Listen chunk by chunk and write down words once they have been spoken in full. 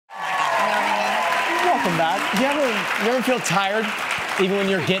welcome back. Do you ever feel tired, even when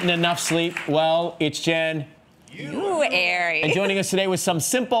you're getting enough sleep? Well, it's JanYOUary. And joining us today with some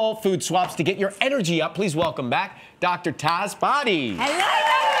simple food swaps to get your energy up. Please welcome back Dr. Taz Bhatia. Hello.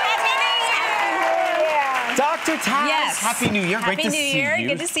 Dr. Taz, yes. Happy New Year. Great to see you.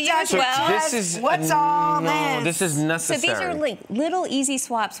 Good to see you as well. This is what's all this? This is necessary. So these are like little easy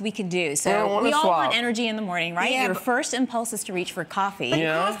swaps we can do. So we all want energy in the morning, right? Yeah, Your first impulse is to reach for coffee. But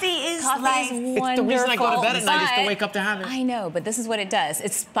coffee is life. Wonderful. It's the reason I go to bed at night is to wake up to have it. I know, but this is what it does.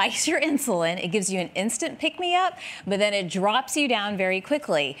 It spikes your insulin. It gives you an instant pick-me-up, but then it drops you down very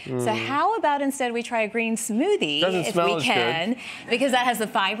quickly. So how about instead we try a green smoothie if we can, because that has the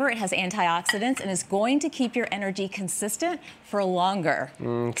fiber, it has antioxidants, and it's going to keep your energy consistent for longer.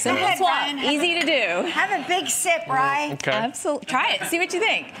 Simple swap, easy to do. Have a big sip, right? Okay. Absolutely. Try it. See what you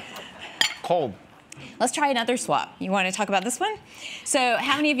think. Cold. Let's try another swap. You want to talk about this one? So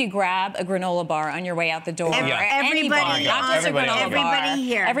how many of you grab a granola bar on your way out the door? Everybody, not just a granola bar.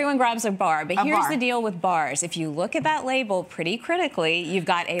 Here. Everyone grabs a bar. But here's the deal with bars. If you look at that label pretty critically, you've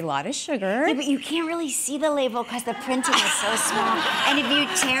got a lot of sugar. Yeah, but you can't really see the label because the printing is so small. And if you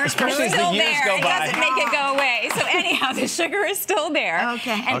tear it, especially as the years go by. It doesn't make it go away. So anyhow, the sugar is still there.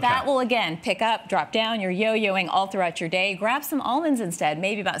 Okay. And that will, again, pick up, drop down. You're yo-yoing all throughout your day. Grab some almonds instead,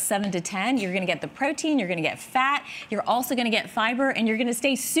 maybe about 7 to 10. You're going to get the protein. You're going to get fat. You're also going to get fiber. And you're going to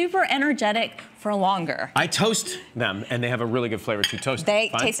stay super energetic for longer. I toast them, and they have a really good flavor too. Toasted.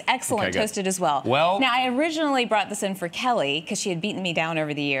 They taste excellent toasted as well. Well, now I originally brought this in for Kelly because she had beaten me down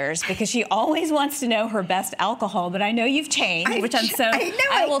over the years because she always wants to know her best alcohol, but I know you've changed, which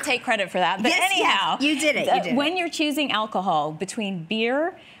I will take credit for that. But anyhow, you did it. When you're choosing alcohol between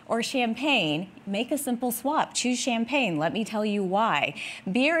beer or champagne, make a simple swap. Choose champagne. Let me tell you why.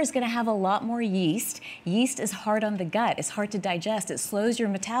 Beer is going to have a lot more yeast. Yeast is hard on the gut. It's hard to digest. It slows your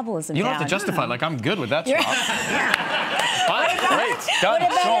metabolism down. You don't have to justify like I'm good with that swap. Fine, great. Done.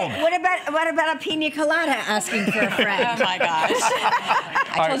 What about a pina colada asking for a friend? Oh my gosh.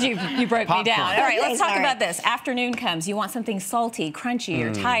 I told you broke me down. All right, let's talk about this. Afternoon comes. You want something salty, crunchy.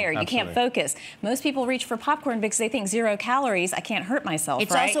 You're tired. You can't focus. Most people reach for popcorn because they think 0 calories. I can't hurt myself.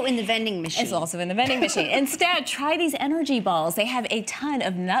 It's also in the vending machine. It's also in the vending machine. Instead, try these energy balls. They have a ton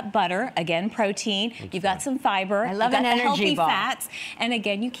of nut butter, again, protein. You've got some fiber. I love an energy ball. Fats, and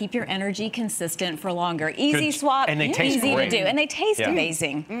again, you keep your energy consistent for longer. Easy swap, and they taste easy great. to do, and they taste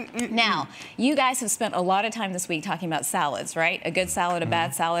amazing. Now, you guys have spent a lot of time this week talking about salads, right? A good salad, a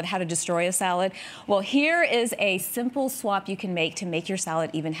bad salad, how to destroy a salad. Well, here is a simple swap you can make to make your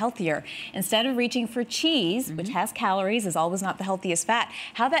salad even healthier. Instead of reaching for cheese, which has calories, is always not the healthiest fat,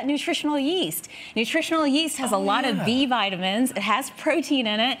 how about nutritional yeast? Nutritional yeast has a lot of B vitamins. It has protein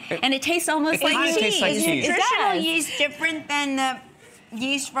in it, and it tastes almost like cheese. Is nutritional yeast different than the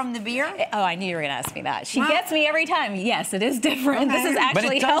yeast from the beer? Oh, I knew you were going to ask me that. She gets me every time. Yes, it is different. This is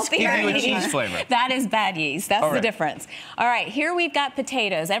actually healthier. But it does give you a cheese flavor. That is bad yeast. That's the difference. All right, here we've got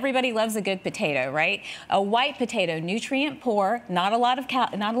potatoes. Everybody loves a good potato, right? A white potato, nutrient poor, not a lot of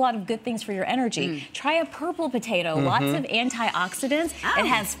good things for your energy. Try a purple potato, lots of antioxidants. It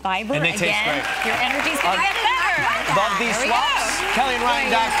has fiber. And they taste great. Your energy's going to get better. Love these swaps.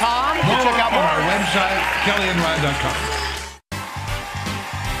 KellyandRyan.com. Check out our website, KellyandRyan.com.